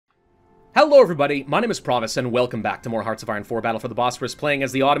Hello everybody, my name is Pravus, and welcome back to more Hearts of Iron 4 Battle for the Bosporus, playing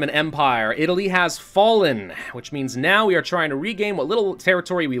as the Ottoman Empire. Italy has fallen, which means now we are trying to regain what little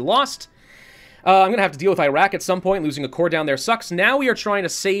territory we lost. I'm going to have to deal with Iraq at some point. Losing a corps down there sucks. Now we are trying to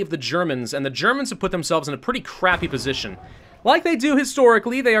save the Germans, and the Germans have put themselves in a pretty crappy position. Like they do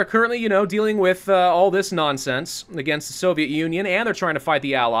historically, they are currently, dealing with all this nonsense against the Soviet Union, and they're trying to fight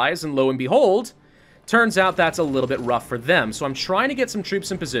the Allies, and lo and behold, turns out that's a little bit rough for them. So I'm trying to get some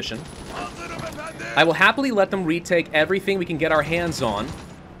troops in position. I will happily let them retake everything we can get our hands on.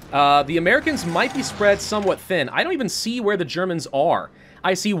 The Americans might be spread somewhat thin. I don't even see where the Germans are.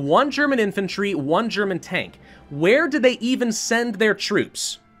 I see one German infantry, one German tank. Where did they even send their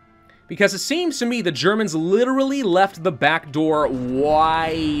troops? Because it seems to me the Germans literally left the back door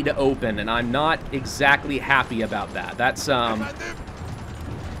wide open, and I'm not exactly happy about that.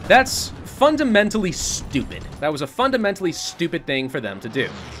 That's fundamentally stupid. That was a fundamentally stupid thing for them to do.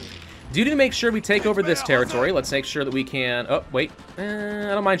 Due to make sure we take over this territory, let's make sure that we can... Oh, wait. I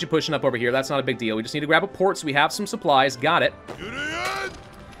don't mind you pushing up over here. That's not a big deal. We just need to grab a port so we have some supplies. Got it.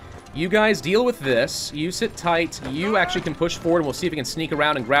 You guys deal with this. You sit tight. You actually can push forward, and we'll see if we can sneak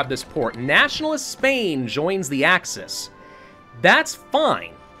around and grab this port. Nationalist Spain joins the Axis. That's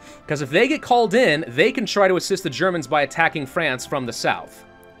fine, because if they get called in, they can try to assist the Germans by attacking France from the south.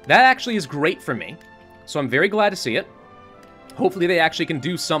 That actually is great for me, so I'm very glad to see it. Hopefully they actually can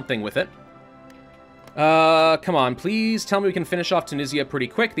do something with it. Come on, please tell me we can finish off Tunisia pretty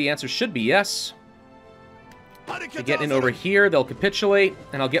quick. The answer should be yes. They get in over here, they'll capitulate,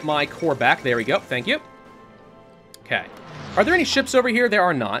 and I'll get my corps back. There we go, thank you. Okay. Are there any ships over here? There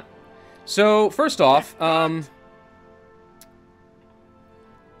are not. So, first off,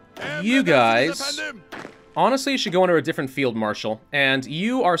 you guys... honestly, you should go under a different field marshal, and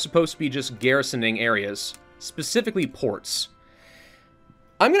you are supposed to be just garrisoning areas, specifically ports.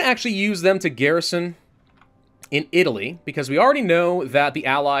 I'm going to actually use them to garrison in Italy, because we already know that the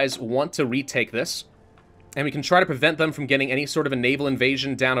Allies want to retake this, and we can try to prevent them from getting any sort of a naval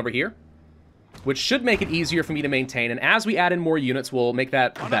invasion down over here, which should make it easier for me to maintain, and as we add in more units, we'll make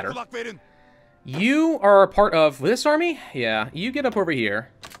that better. You are a part of this army? Yeah, you get up over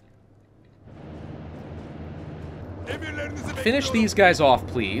here. Finish these guys off,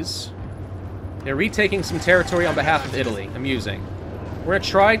 please. They're retaking some territory on behalf of Italy. Amusing. We're going to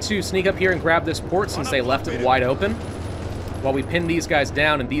try to sneak up here and grab this port since they left it wide open, while we pin these guys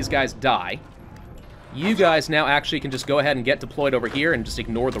down and these guys die. You guys now actually can just go ahead and get deployed over here and just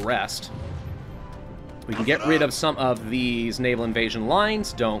ignore the rest. We can get rid of some of these naval invasion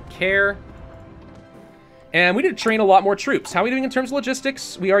lines. Don't care. And we need to train a lot more troops. How are we doing in terms of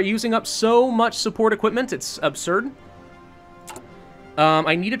logistics? We are using up so much support equipment, it's absurd.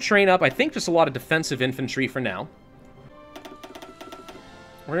 I need to train up, I think, just a lot of defensive infantry for now.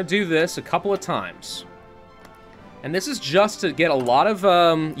 We're going to do this a couple of times. And this is just to get a lot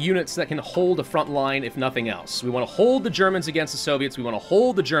of units that can hold a front line, if nothing else. We want to hold the Germans against the Soviets. We want to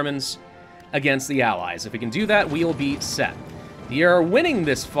hold the Germans against the Allies. If we can do that, we'll be set. We are winning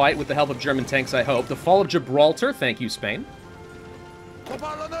this fight with the help of German tanks, I hope. The fall of Gibraltar. Thank you, Spain.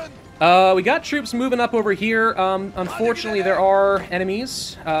 We got troops moving up over here. Unfortunately, there are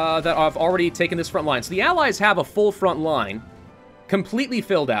enemies that have already taken this front line. So the Allies have a full front line, completely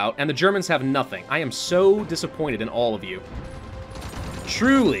filled out, and the Germans have nothing. I am so disappointed in all of you.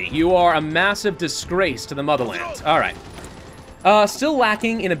 Truly, you are a massive disgrace to the motherland. All right. Still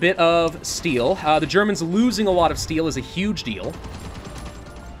lacking in a bit of steel. The Germans losing a lot of steel is a huge deal.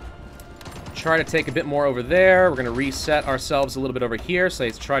 Try to take a bit more over there. We're going to reset ourselves a little bit over here, so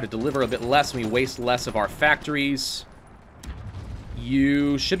let's try to deliver a bit less and we waste less of our factories.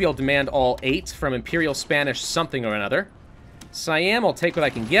 You should be able to demand all 8 from Imperial Spanish something or another. Siam, I'll take what I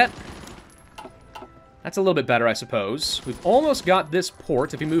can get. That's a little bit better, I suppose. We've almost got this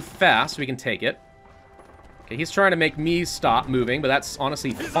port. If we move fast, we can take it. Okay, he's trying to make me stop moving, but that's honestly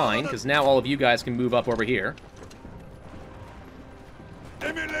fine, because now all of you guys can move up over here.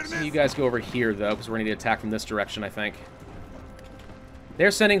 So you guys go over here, though, because we're going to need to attack from this direction, I think.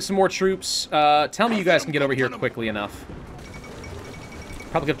 They're sending some more troops. Tell me you guys can get over here quickly enough.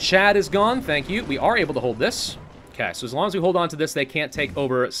 Republic of Chad is gone, thank you. We are able to hold this. Okay, so as long as we hold on to this, they can't take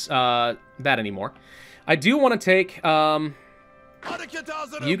over that anymore. I do want to take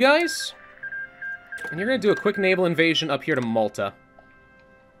you guys, and you're going to do a quick naval invasion up here to Malta.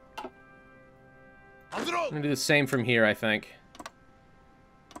 I'm going to do the same from here, I think.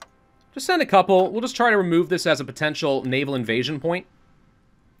 Just send a couple. We'll just try to remove this as a potential naval invasion point.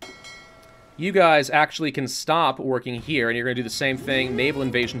 You guys actually can stop working here, and you're going to do the same thing, naval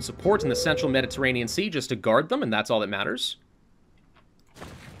invasion support in the central Mediterranean Sea, just to guard them, and that's all that matters.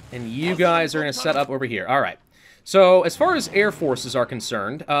 And you guys are going to set up over here. All right. So, as far as air forces are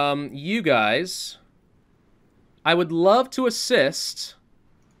concerned, you guys... I would love to assist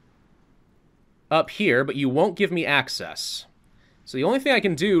up here, but you won't give me access. So the only thing I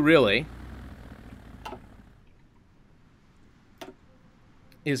can do, really,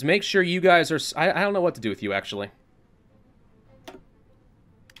 is make sure you guys are... I don't know what to do with you, actually.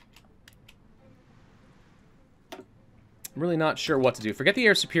 I'm really not sure what to do. Forget the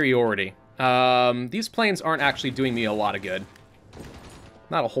air superiority. These planes aren't actually doing me a lot of good.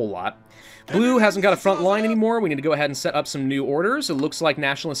 Not a whole lot. Blue hasn't got a front line anymore. We need to go ahead and set up some new orders. It looks like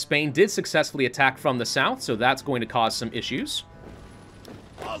Nationalist Spain did successfully attack from the south, so that's going to cause some issues.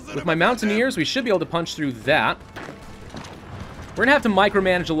 With my Mountaineers, we should be able to punch through that. We're going to have to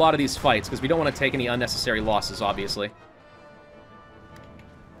micromanage a lot of these fights, because we don't want to take any unnecessary losses, obviously.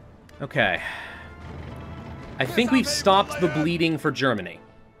 Okay. I think we've stopped the bleeding for Germany.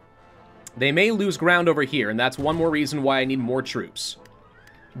 They may lose ground over here, and that's one more reason why I need more troops.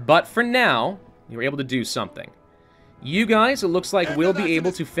 But for now, you were able to do something. You guys, it looks like we'll be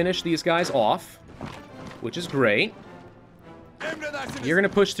able to finish these guys off, which is great. You're going to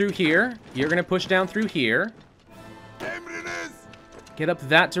push through here. You're going to push down through here. Get up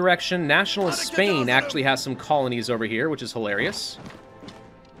that direction. Nationalist Spain actually has some colonies over here, which is hilarious.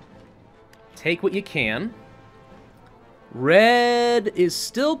 Take what you can. Red is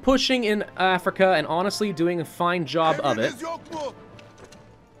still pushing in Africa and honestly doing a fine job of it.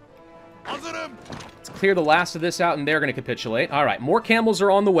 Let's clear the last of this out, and they're going to capitulate. All right, more camels are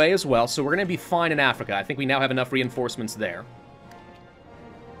on the way as well, so we're going to be fine in Africa. I think we now have enough reinforcements there.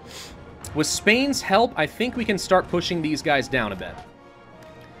 With Spain's help, I think we can start pushing these guys down a bit.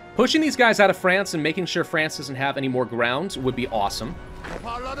 Pushing these guys out of France and making sure France doesn't have any more ground would be awesome.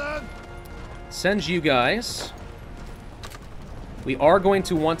 Send you guys. We are going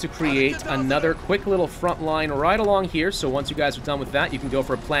to want to create another quick little front line right along here, so once you guys are done with that, you can go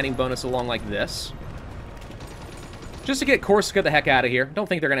for a planning bonus along like this. Just to get Corsica the heck out of here. Don't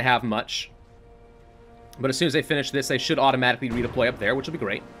think they're going to have much. But as soon as they finish this, they should automatically redeploy up there, which will be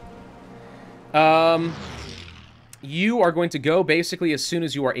great. You are going to go basically as soon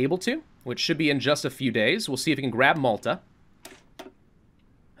as you are able to, which should be in just a few days. We'll see if we can grab Malta.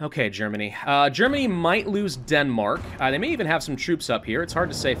 Okay, Germany. Germany might lose Denmark. They may even have some troops up here. It's hard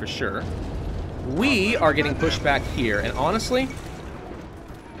to say for sure. We are getting pushed back here, and honestly,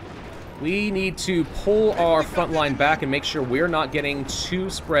 we need to pull our front line back and make sure we're not getting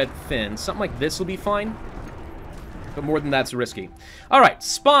too spread thin. Something like this will be fine, but more than that's risky. All right,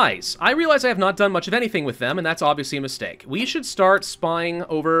 spies. I realize I have not done much of anything with them, and that's obviously a mistake. We should start spying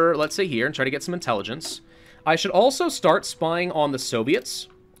over, let's say here, and try to get some intelligence. I should also start spying on the Soviets,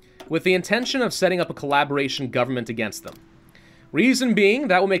 with the intention of setting up a collaboration government against them. Reason being,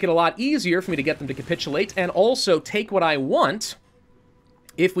 that will make it a lot easier for me to get them to capitulate and also take what I want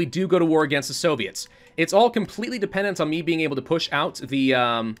if we do go to war against the Soviets. It's all completely dependent on me being able to push out the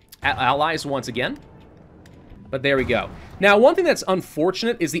Allies once again. But there we go. Now, one thing that's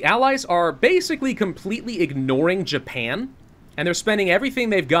unfortunate is the Allies are basically completely ignoring Japan, and they're spending everything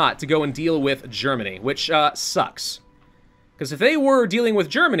they've got to go and deal with Germany, which sucks. Because if they were dealing with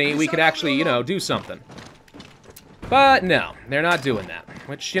Germany, we could actually, you know, do something. But no, they're not doing that.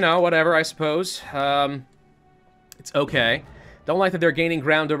 Which, you know, whatever, I suppose. It's okay. Don't like that they're gaining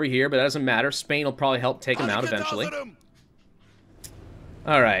ground over here, but that doesn't matter. Spain will probably help take them out eventually.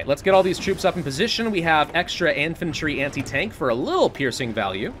 Alright, let's get all these troops up in position. We have extra infantry anti-tank for a little piercing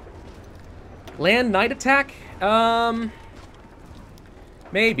value. Land night attack?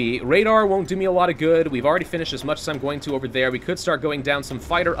 Maybe. Radar won't do me a lot of good. We've already finished as much as I'm going to over there. We could start going down some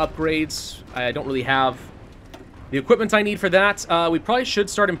fighter upgrades. I don't really have the equipment I need for that. We probably should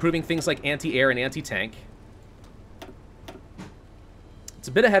start improving things like anti-air and anti-tank. It's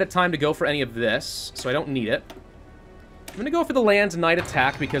a bit ahead of time to go for any of this, so I don't need it. I'm going to go for the land night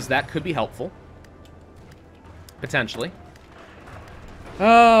attack because that could be helpful. Potentially.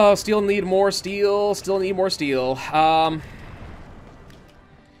 Oh, still need more steel. Still need more steel.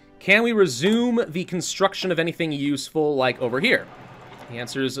 Can we resume the construction of anything useful like over here? The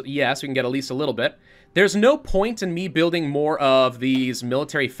answer is yes, we can get at least a little bit. There's no point in me building more of these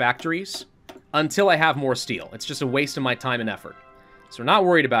military factories until I have more steel. It's just a waste of my time and effort. So we're not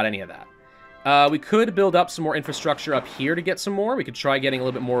worried about any of that. We could build up some more infrastructure up here to get some more. We could try getting a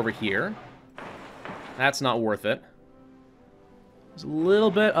little bit more over here. That's not worth it. There's a little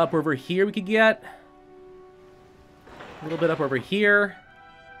bit up over here we could get. A little bit up over here.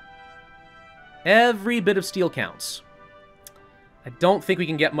 Every bit of steel counts. I don't think we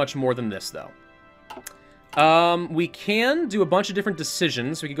can get much more than this, though. We can do a bunch of different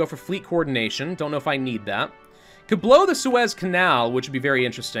decisions. We could go for fleet coordination. Don't know if I need that. Could blow the Suez Canal, which would be very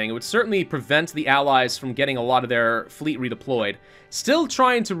interesting. It would certainly prevent the Allies from getting a lot of their fleet redeployed. Still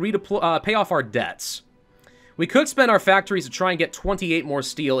trying to pay off our debts. We could spend our factories to try and get 28 more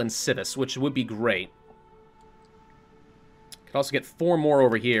steel in Civis, which would be great. Could also get 4 more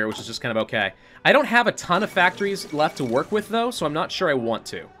over here, which is just kind of okay. I don't have a ton of factories left to work with, though, so I'm not sure I want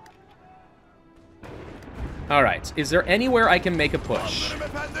to. Alright, is there anywhere I can make a push?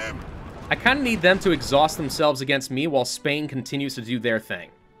 I kind of need them to exhaust themselves against me while Spain continues to do their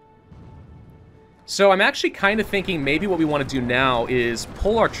thing. So I'm actually kind of thinking maybe what we want to do now is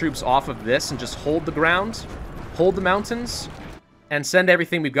pull our troops off of this and just hold the ground, hold the mountains, and send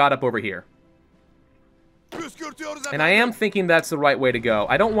everything we've got up over here. And I am thinking that's the right way to go.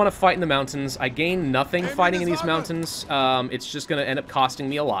 I don't want to fight in the mountains. I gain nothing fighting in these mountains. It's just going to end up costing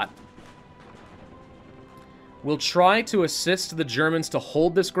me a lot. We'll try to assist the Germans to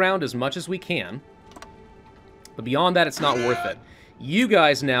hold this ground as much as we can. But beyond that, it's not worth it. You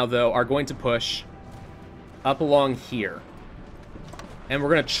guys now, though, are going to push up along here. And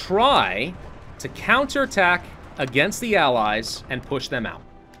we're going to try to counterattack against the Allies and push them out.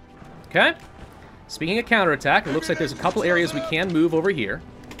 Okay? Speaking of counterattack, it looks like there's a couple areas we can move over here.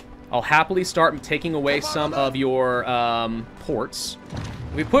 I'll happily start taking away some of your ports.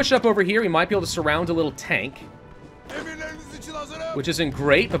 If we push up over here, we might be able to surround a little tank, which isn't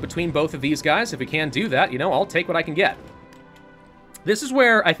great, but between both of these guys, if we can do that, you know, I'll take what I can get. This is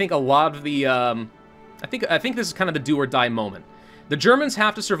where I think a lot of the, I think this is kind of the do-or-die moment. The Germans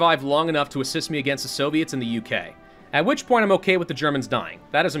have to survive long enough to assist me against the Soviets and the UK, at which point I'm okay with the Germans dying.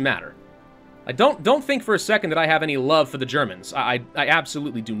 That doesn't matter. I don't think for a second that I have any love for the Germans. I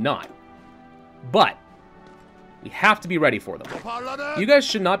absolutely do not. But we have to be ready for them. You guys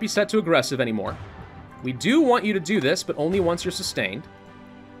should not be set to aggressive anymore. We do want you to do this, but only once you're sustained.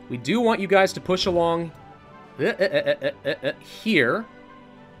 We do want you guys to push along here.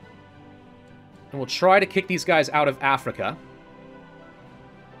 And we'll try to kick these guys out of Africa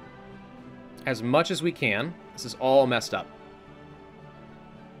as much as we can. This is all messed up.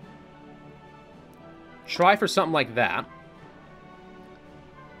 Try for something like that.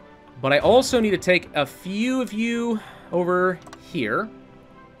 But I also need to take a few of you over here.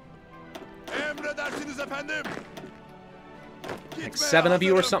 Like 7 of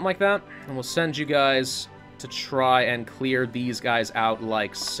you or something like that. And we'll send you guys to try and clear these guys out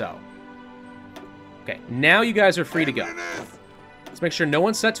like so. Okay, now you guys are free to go. Let's make sure no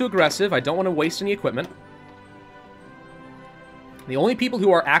one's set to aggressive. I don't want to waste any equipment. The only people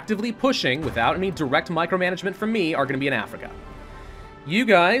who are actively pushing without any direct micromanagement from me are going to be in Africa. You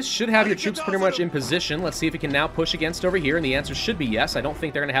guys should have your troops pretty much in position. Let's see if we can now push against over here, and the answer should be yes. I don't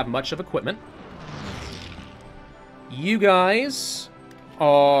think they're going to have much of equipment. You guys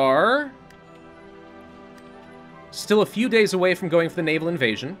are still a few days away from going for the naval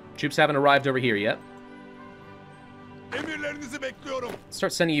invasion. Troops haven't arrived over here yet.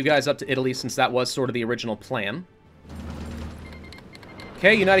 Start sending you guys up to Italy since that was sort of the original plan.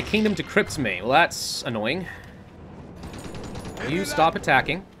 Okay, United Kingdom decrypts me. Well, that's annoying. You stop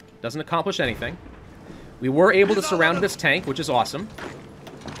attacking. Doesn't accomplish anything. We were able to surround this tank, which is awesome.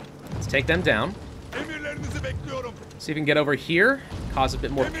 Let's take them down. See if we can get over here. Cause a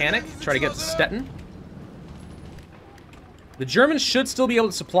bit more panic. Try to get to Stettin. The Germans should still be able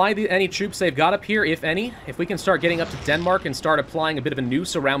to supply any troops they've got up here, if any. If we can start getting up to Denmark and start applying a bit of a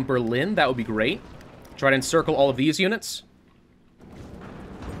noose around Berlin, that would be great. Try to encircle all of these units.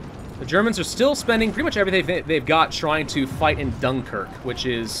 The Germans are still spending pretty much everything they've got trying to fight in Dunkirk, which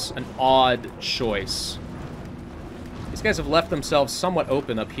is an odd choice. These guys have left themselves somewhat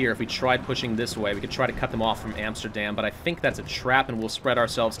open up here. If we tried pushing this way, we could try to cut them off from Amsterdam, but I think that's a trap and we'll spread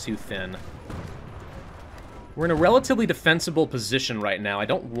ourselves too thin. We're in a relatively defensible position right now. I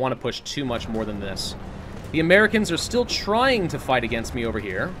don't want to push too much more than this. The Americans are still trying to fight against me over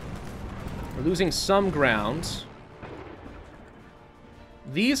here. We're losing some ground.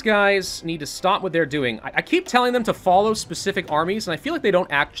 These guys need to stop what they're doing. I keep telling them to follow specific armies, and I feel like they don't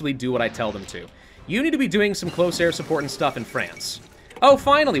actually do what I tell them to. You need to be doing some close air support and stuff in France. Oh,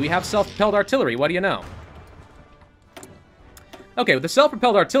 finally, we have self-propelled artillery. What do you know? Okay, with the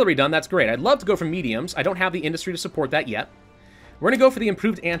self-propelled artillery done, that's great. I'd love to go for mediums. I don't have the industry to support that yet. We're going to go for the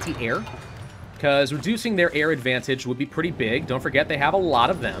improved anti-air, because reducing their air advantage would be pretty big. Don't forget, they have a lot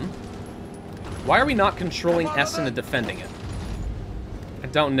of them. Why are we not controlling Essen and defending it? I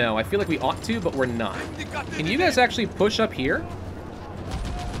don't know. I feel like we ought to, but we're not. Can you guys actually push up here?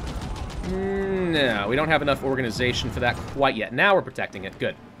 No, we don't have enough organization for that quite yet. Now we're protecting it.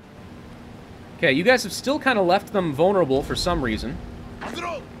 Good. Okay, you guys have still kind of left them vulnerable for some reason.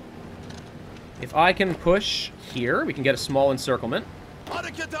 If I can push here, we can get a small encirclement. I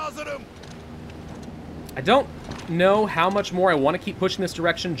don't know how much more I want to keep pushing this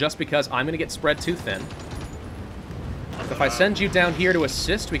direction just because I'm going to get spread too thin. If I send you down here to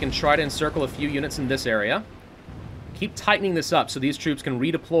assist, we can try to encircle a few units in this area. Keep tightening this up so these troops can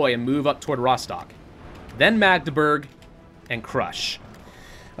redeploy and move up toward Rostock. Then Magdeburg and crush.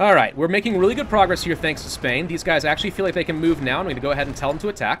 Alright, we're making really good progress here thanks to Spain. These guys actually feel like they can move now, and I'm going to go ahead and tell them to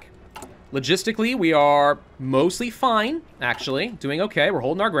attack. Logistically, we are mostly fine, actually. Doing okay, we're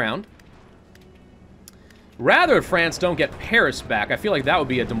holding our ground. Rather if France don't get Paris back. I feel like that would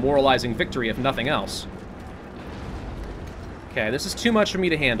be a demoralizing victory if nothing else. Okay, this is too much for me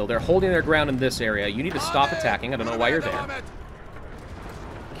to handle. They're holding their ground in this area. You need to stop attacking. I don't know why you're there.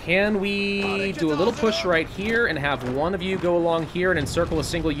 Can we do a little push right here and have one of you go along here and encircle a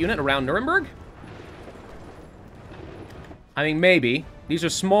single unit around Nuremberg? I mean, maybe. These are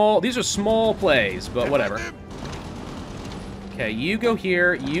small plays, but whatever. Okay, you go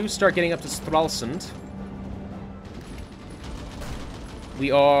here. You start getting up to Stralsund. We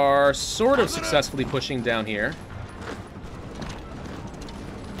are sort of successfully pushing down here.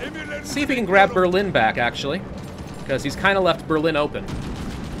 Let's see if we can grab Berlin back, actually. Because he's kind of left Berlin open.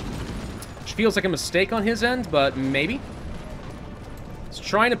 Which feels like a mistake on his end, but maybe. He's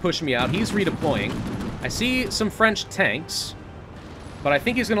trying to push me out. He's redeploying. I see some French tanks. But I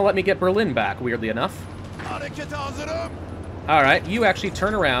think he's going to let me get Berlin back, weirdly enough. Alright, you actually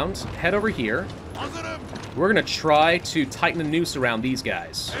turn around, head over here. We're going to try to tighten a noose around these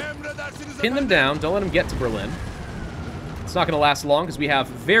guys. Pin them down, don't let them get to Berlin. It's not going to last long because we have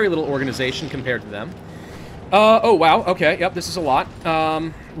very little organization compared to them. Oh, wow, okay, yep, this is a lot.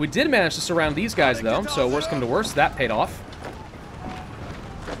 We did manage to surround these guys, though, so worst come to worst, that paid off.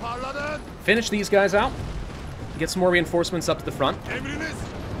 Finish these guys out. Get some more reinforcements up to the front.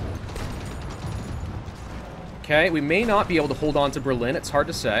 Okay, we may not be able to hold on to Berlin, it's hard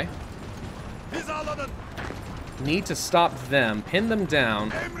to say. Need to stop them, pin them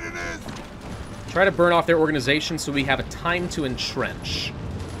down. Try to burn off their organization so we have a time to entrench.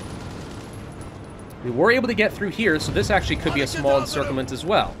 We were able to get through here, so this actually could be a small encirclement as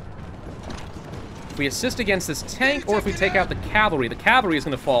well. If we assist against this tank, or if we take out the cavalry is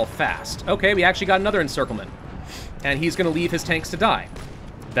going to fall fast. Okay, we actually got another encirclement. And he's going to leave his tanks to die.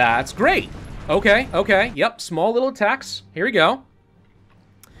 That's great. Okay, okay, yep, small little attacks. Here we go.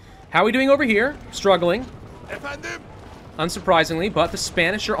 How are we doing over here? Struggling. Unsurprisingly, but the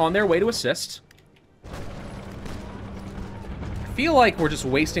Spanish are on their way to assist. I feel like we're just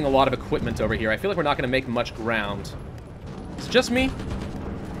wasting a lot of equipment over here. I feel like we're not going to make much ground. It's just me.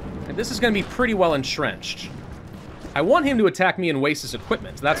 And this is going to be pretty well entrenched. I want him to attack me and waste his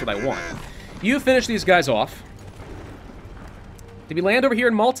equipment. That's what I want. You finish these guys off. Did we land over here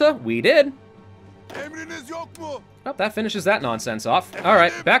in Malta? We did. Oh, that finishes that nonsense off. All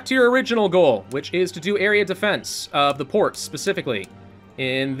right, back to your original goal, which is to do area defense of the ports, specifically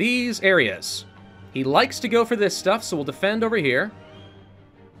in these areas. He likes to go for this stuff, so we'll defend over here.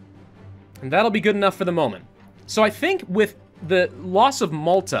 And that'll be good enough for the moment. So I think with the loss of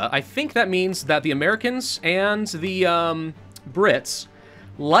Malta, I think that means that the Americans and the Brits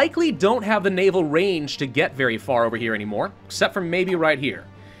likely don't have the naval range to get very far over here anymore, except for maybe right here.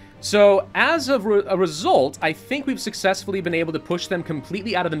 So, as of a result, I think we've successfully been able to push them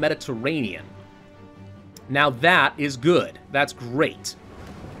completely out of the Mediterranean. Now that is good. That's great.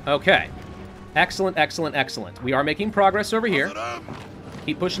 Okay. Excellent, excellent, excellent. We are making progress over here.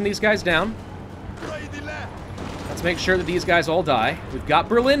 Keep pushing these guys down. Let's make sure that these guys all die. We've got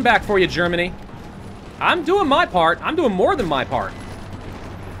Berlin back for you, Germany. I'm doing my part. I'm doing more than my part.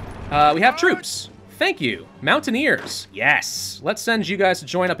 We have troops. Thank you. Mountaineers. Yes. Let's send you guys to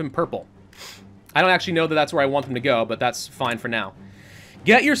join up in purple. I don't actually know that that's where I want them to go, but that's fine for now.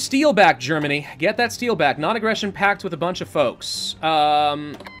 Get your steel back, Germany. Get that steel back. Non-aggression pact with a bunch of folks.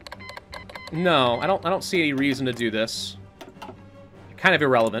 No, I don't see any reason to do this. Kind of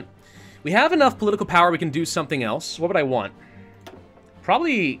irrelevant. We have enough political power we can do something else. What would I want?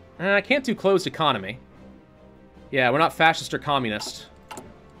 Probably, I can't do closed economy. Yeah, we're not fascist or communist.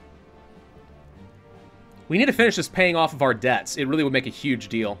 We need to finish this paying off of our debts. It really would make a huge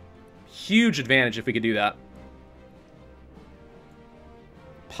deal. Huge advantage if we could do that.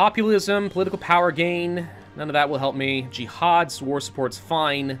 Populism, political power gain. None of that will help me. Jihads, war support's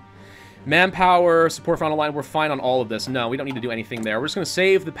fine. Manpower, support front line, we're fine on all of this. No, we don't need to do anything there. We're just going to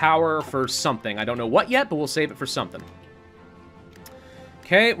save the power for something. I don't know what yet, but we'll save it for something.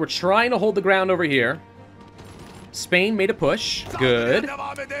 Okay, we're trying to hold the ground over here. Spain made a push. Good.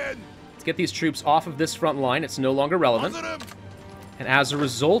 Let's get these troops off of this front line. It's no longer relevant. And as a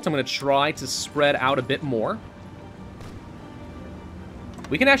result, I'm going to try to spread out a bit more.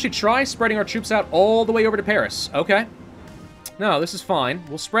 We can actually try spreading our troops out all the way over to Paris. Okay. No, this is fine.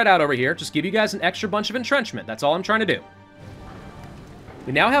 We'll spread out over here. Just give you guys an extra bunch of entrenchment. That's all I'm trying to do.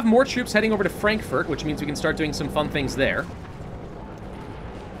 We now have more troops heading over to Frankfurt, which means we can start doing some fun things there.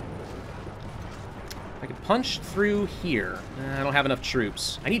 I could punch through here. I don't have enough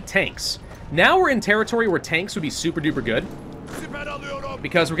troops. I need tanks. Now we're in territory where tanks would be super duper good,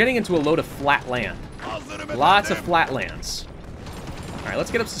 because we're getting into a load of flat land. Lots of flat lands. Alright, let's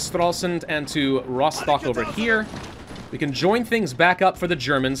get up to Stralsund and to Rostock over here. We can join things back up for the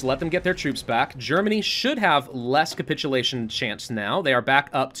Germans, let them get their troops back. Germany should have less capitulation chance now. They are back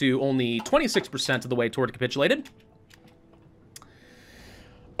up to only 26% of the way toward capitulated.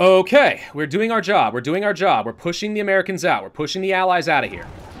 Okay, we're doing our job. We're doing our job. We're pushing the Americans out. We're pushing the Allies out of here.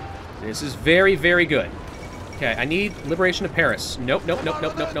 This is very, very good. Okay, I need liberation of Paris. Nope, nope, nope,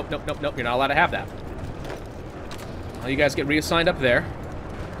 nope, nope, nope, nope, nope, nope. You're not allowed to have that. Well, you guys get reassigned up there.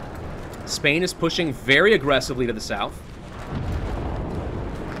 Spain is pushing very aggressively to the south.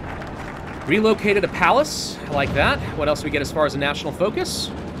 Relocated a palace. I like that. What else do we get as far as a national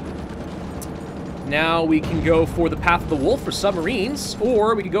focus? Now we can go for the Path of the Wolf for submarines,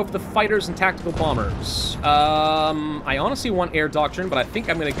 or we could go for the fighters and tactical bombers. I honestly want air doctrine, but I think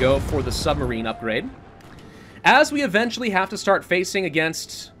I'm going to go for the submarine upgrade. As we eventually have to start facing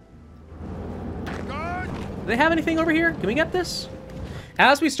against... Do they have anything over here? Can we get this?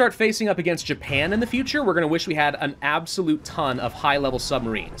 As we start facing up against Japan in the future, we're going to wish we had an absolute ton of high-level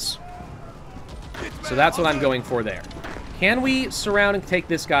submarines. So that's what I'm going for there. Can we surround and take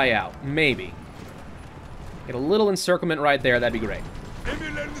this guy out? Maybe. Get a little encirclement right there. That'd be great.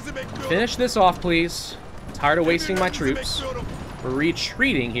 Finish this off, please. I'm tired of wasting my troops. We're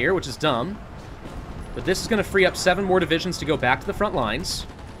retreating here, which is dumb. But this is going to free up 7 more divisions to go back to the front lines.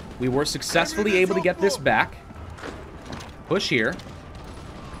 We were successfully able to get this back. Push here.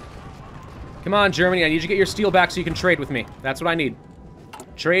 Come on, Germany. I need you to get your steel back so you can trade with me. That's what I need.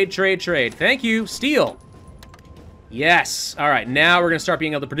 Trade, trade, trade. Thank you. Steel. Yes. All right, now we're going to start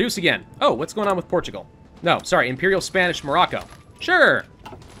being able to produce again. Oh, what's going on with Portugal? No, sorry, Imperial Spanish Morocco. Sure.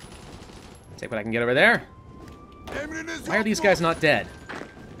 Take what I can get over there. Why are these guys not dead?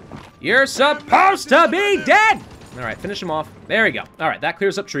 You're supposed to be dead! All right, finish them off. There we go. All right, that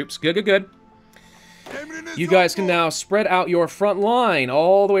clears up troops. Good, good, good. You guys can now spread out your front line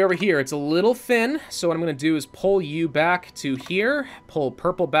all the way over here. It's a little thin, so what I'm going to do is pull you back to here, pull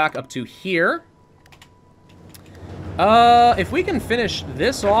purple back up to here. If we can finish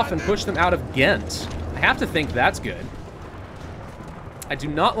this off and push them out of Ghent, I have to think that's good. I do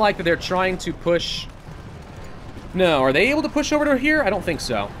not like that they're trying to push... No, are they able to push over to here? I don't think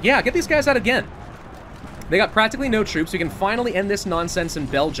so. Yeah, get these guys out of Ghent. They got practically no troops. We can finally end this nonsense in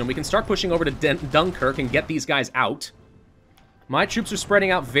Belgium. We can start pushing over to Dunkirk and get these guys out. My troops are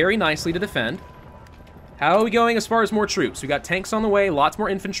spreading out very nicely to defend. How are we going as far as more troops? We got tanks on the way, lots more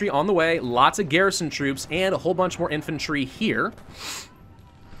infantry on the way, lots of garrison troops, and a whole bunch more infantry here.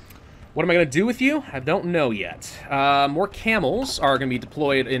 What am I going to do with you? I don't know yet. More camels are going to be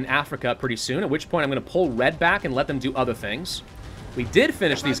deployed in Africa pretty soon, at which point I'm going to pull red back and let them do other things. We did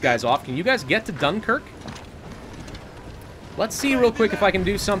finish these guys off. Can you guys get to Dunkirk? Let's see real quick if I can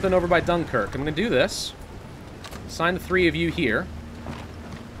do something over by Dunkirk. I'm going to do this. Assign the 3 of you here.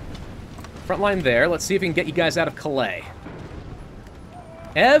 Front line there. Let's see if we can get you guys out of Calais.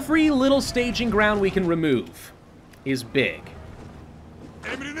 Every little staging ground we can remove is big.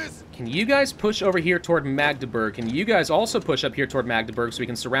 Can you guys push over here toward Magdeburg? Can you guys also push up here toward Magdeburg so we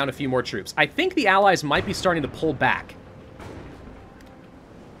can surround a few more troops? I think the Allies might be starting to pull back,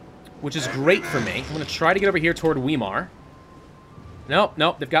 which is great for me. I'm going to try to get over here toward Weimar. Nope,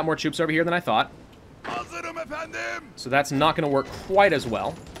 nope, they've got more troops over here than I thought. So that's not going to work quite as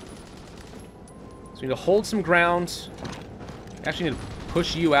well. So we need to hold some ground. Actually need to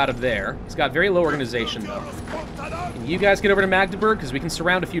push you out of there. He's got very low organization, though. Can you guys get over to Magdeburg? Because we can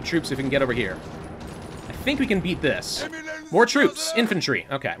surround a few troops if we can get over here. I think we can beat this. More troops. Infantry.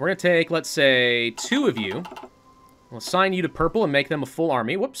 Okay, we're going to take, let's say, 2 of you. We'll assign you to purple and make them a full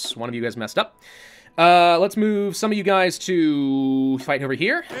army. Whoops, one of you guys messed up. Let's move some of you guys to fight over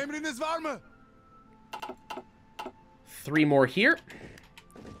here. 3 more here.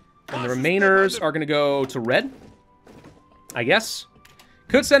 And the remainers are going to go to red, I guess.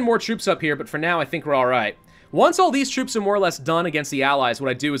 Could send more troops up here, but for now I think we're all right. Once all these troops are more or less done against the Allies, what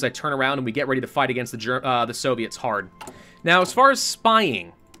I do is I turn around and we get ready to fight against the Soviets hard. Now, as far as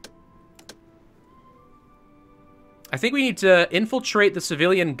spying... I think we need to infiltrate the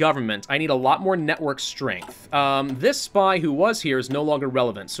civilian government. I need a lot more network strength. This spy who was here is no longer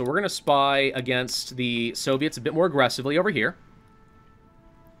relevant, so we're going to spy against the Soviets a bit more aggressively over here.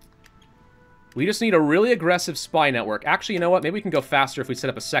 We just need a really aggressive spy network. Actually, you know what? Maybe we can go faster if we set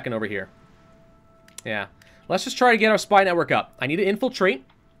up a second over here. Yeah. Let's just try to get our spy network up. I need to infiltrate.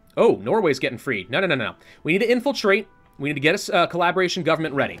 Oh, Norway's getting freed. No. We need to infiltrate. We need to get a collaboration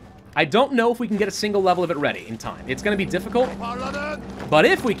government ready. I don't know if we can get a single level of it ready in time. It's going to be difficult. But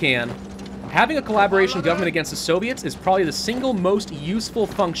if we can, having a collaboration government against the Soviets is probably the single most useful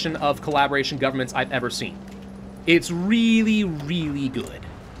function of collaboration governments I've ever seen. It's really, really good.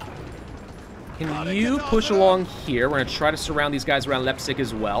 Can you push along here? We're going to try to surround these guys around Leipzig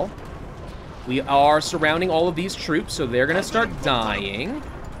as well. We are surrounding all of these troops, so they're going to start dying.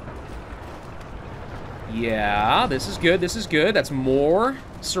 Yeah, this is good, this is good. That's more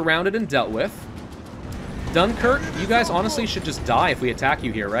surrounded and dealt with. Dunkirk, you guys honestly should just die if we attack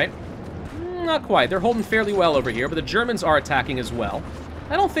you here, right? Not quite. They're holding fairly well over here, but the Germans are attacking as well.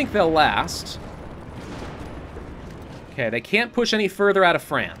 I don't think they'll last. Okay, they can't push any further out of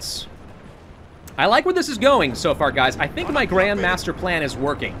France. I like where this is going so far, guys. I think my grand master plan is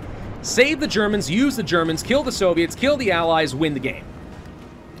working. Save the Germans, use the Germans, kill the Soviets, kill the Allies, win the game.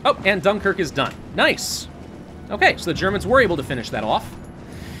 Oh, and Dunkirk is done. Nice. Okay, so the Germans were able to finish that off.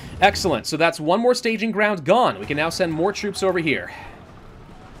 Excellent. So that's one more staging ground gone. We can now send more troops over here.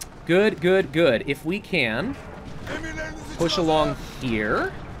 Good, good, good. If we can push along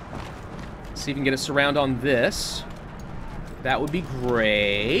here. See if we can get a surround on this. That would be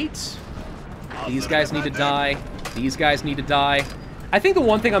great. These guys need to die. These guys need to die. I think the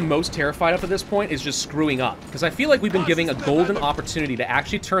one thing I'm most terrified of at this point is just screwing up, because I feel like we've been giving a golden opportunity to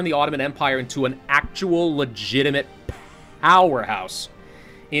actually turn the Ottoman Empire into an actual legitimate powerhouse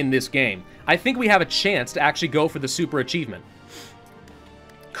in this game. I think we have a chance to actually go for the super achievement.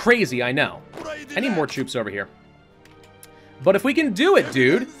 Crazy, I know. I need more troops over here. But if we can do it,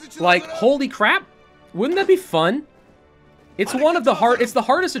 dude, like, holy crap, wouldn't that be fun? It's one of the it's the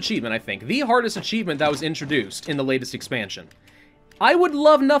hardest achievement, I think. The hardest achievement that was introduced in the latest expansion. I would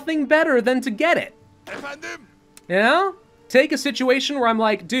love nothing better than to get it. You know? Take a situation where I'm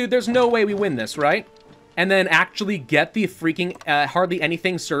like, dude, there's no way we win this, right? And then actually get the freaking hardly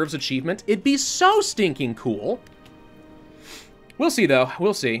anything serves achievement. It'd be so stinking cool. We'll see, though.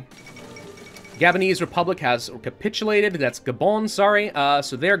 We'll see. Gabonese Republic has capitulated. That's Gabon, sorry.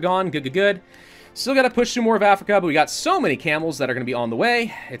 So they're gone. Good, good, good. Still got to push through more of Africa, but we got so many camels that are going to be on the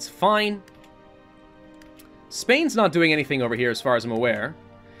way. It's fine. Spain's not doing anything over here as far as I'm aware.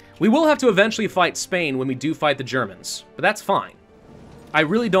 We will have to eventually fight Spain when we do fight the Germans, but that's fine. I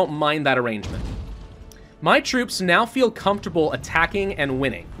really don't mind that arrangement. My troops now feel comfortable attacking and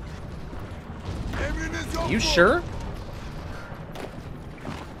winning. You sure?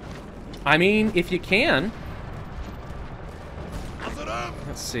 I mean, if you can.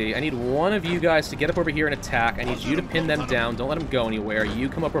 Let's see. I need one of you guys to get up over here and attack. I need you to pin them down. Don't let them go anywhere. You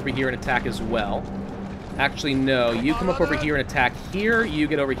come up over here and attack as well. Actually, no. You come up over here and attack here. You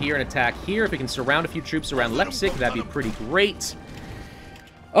get over here and attack here. If we can surround a few troops around Leipzig, that'd be pretty great.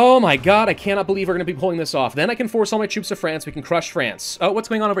 Oh my god, I cannot believe we're going to be pulling this off. Then I can force all my troops to France. We can crush France. Oh, what's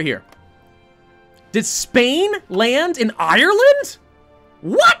going on over here? Did Spain land in Ireland?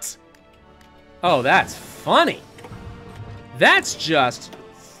 What? Oh, that's funny. That's just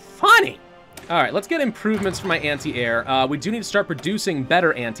funny. All right, let's get improvements for my anti-air. We do need to start producing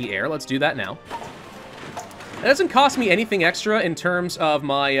better anti-air. Let's do that now. It doesn't cost me anything extra in terms of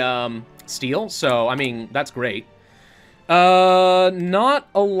my steel, so, I mean, that's great. Not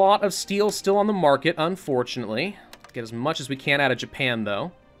a lot of steel still on the market, unfortunately. Get as much as we can out of Japan,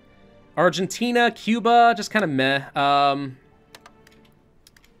 though. Argentina, Cuba, just kind of meh.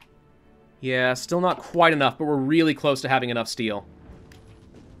 Yeah, still not quite enough, but we're really close to having enough steel.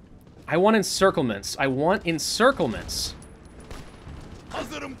 I want encirclements. I want encirclements.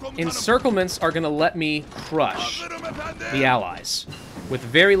 Encirclements are going to let me crush the Allies with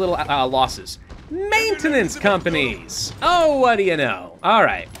very little losses. Maintenance companies! Oh, what do you know? All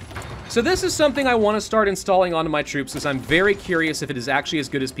right. So this is something I want to start installing onto my troops because I'm very curious if it is actually as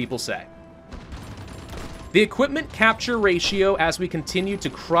good as people say. The equipment capture ratio as we continue to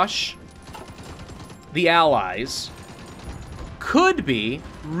crush the Allies could be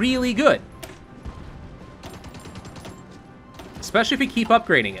really good. Especially if we keep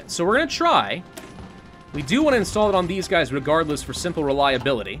upgrading it. So we're going to try. We do want to install it on these guys regardless for simple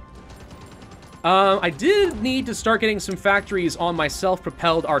reliability. I did need to start getting some factories on my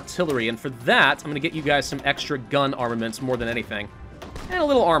self-propelled artillery, and for that, I'm going to get you guys some extra gun armaments more than anything. And a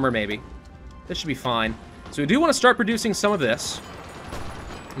little armor, maybe. This should be fine. So we do want to start producing some of this.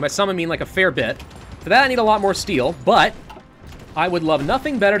 And by some, I mean like a fair bit. For that, I need a lot more steel, but I would love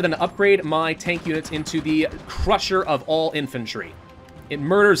nothing better than to upgrade my tank units into the crusher of all infantry. It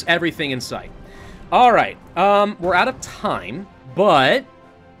murders everything in sight. All right, we're out of time, but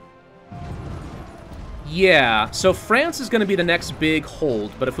yeah, so France is going to be the next big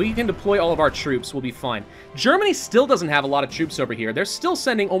hold, but if we can deploy all of our troops, we'll be fine. Germany still doesn't have a lot of troops over here. They're still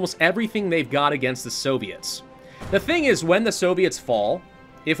sending almost everything they've got against the Soviets. The thing is, when the Soviets fall,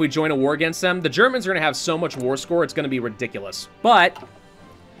 if we join a war against them, the Germans are going to have so much war score, it's going to be ridiculous. But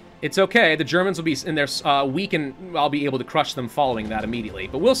it's okay. The Germans will be in their weak, and I'll be able to crush them following that immediately.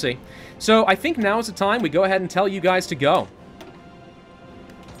 But we'll see. So I think now is the time we go ahead and tell you guys to go.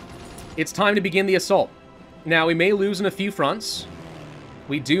 It's time to begin the assault. Now, we may lose in a few fronts.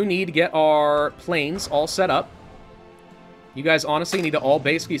 We do need to get our planes all set up. You guys honestly need to all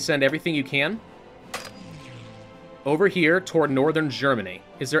basically send everything you can over here toward northern Germany.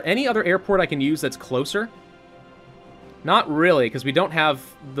 Is there any other airport I can use that's closer? Not really, because we don't have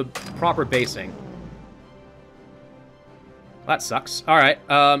the proper basing. That sucks. All right,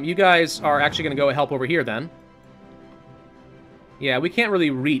 you guys are actually going to go help over here then. Yeah, we can't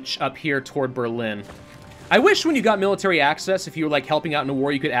really reach up here toward Berlin. I wish when you got military access, if you were like helping out in a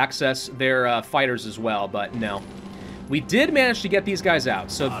war, you could access their fighters as well, but no. We did manage to get these guys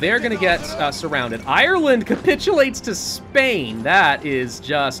out, so they're going to get surrounded. Ireland capitulates to Spain. That is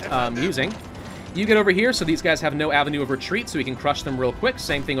just amusing. You get over here, so these guys have no avenue of retreat, so we can crush them real quick.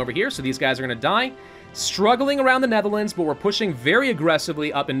 Same thing over here, so these guys are going to die. Struggling around the Netherlands, but we're pushing very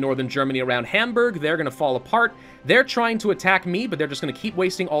aggressively up in northern Germany around Hamburg. They're going to fall apart. They're trying to attack me, but they're just going to keep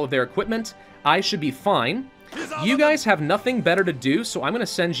wasting all of their equipment. I should be fine. You guys have nothing better to do, so I'm going to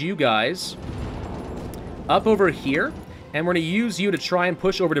send you guys up over here, and we're going to use you to try and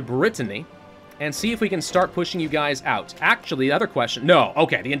push over to Brittany and see if we can start pushing you guys out. Actually, the other question... No,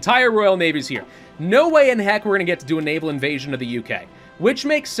 okay, the entire Royal Navy's here. No way in heck we're going to get to do a naval invasion of the UK. Which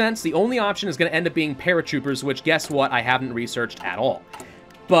makes sense. The only option is going to end up being paratroopers, which, guess what, I haven't researched at all.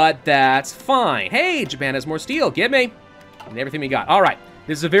 But that's fine. Hey, Japan has more steel. Give me. And everything we got. All right.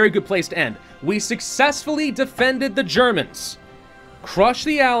 This is a very good place to end. We successfully defended the Germans. Crush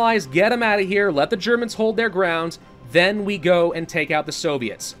the Allies, get them out of here, let the Germans hold their ground, then we go and take out the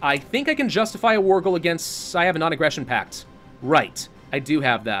Soviets. I think I can justify a war goal against... I have a non-aggression pact. Right. I do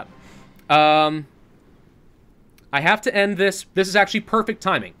have that. I have to end this. This is actually perfect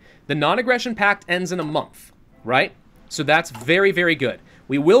timing. The non-aggression pact ends in a month, right? So that's very, very good.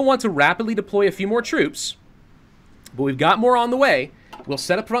 We will want to rapidly deploy a few more troops, but we've got more on the way. We'll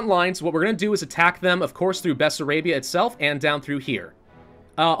set up front lines. What we're going to do is attack them, of course, through Bessarabia itself and down through here.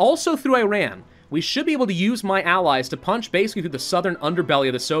 Also through Iran. We should be able to use my allies to punch basically through the southern underbelly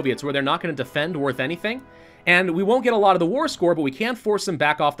of the Soviets, where they're not going to defend worth anything. And we won't get a lot of the war score, but we can force them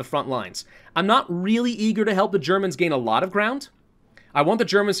back off the front lines. I'm not really eager to help the Germans gain a lot of ground. I want the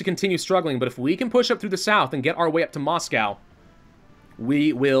Germans to continue struggling, but if we can push up through the south and get our way up to Moscow,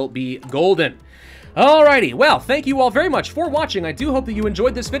 we will be golden. Alrighty, well, thank you all very much for watching. I do hope that you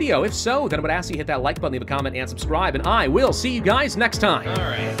enjoyed this video. If so, then I would ask you to hit that like button, leave a comment, and subscribe, and I will see you guys next time.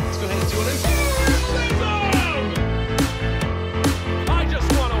 Alright, let's go ahead and do it.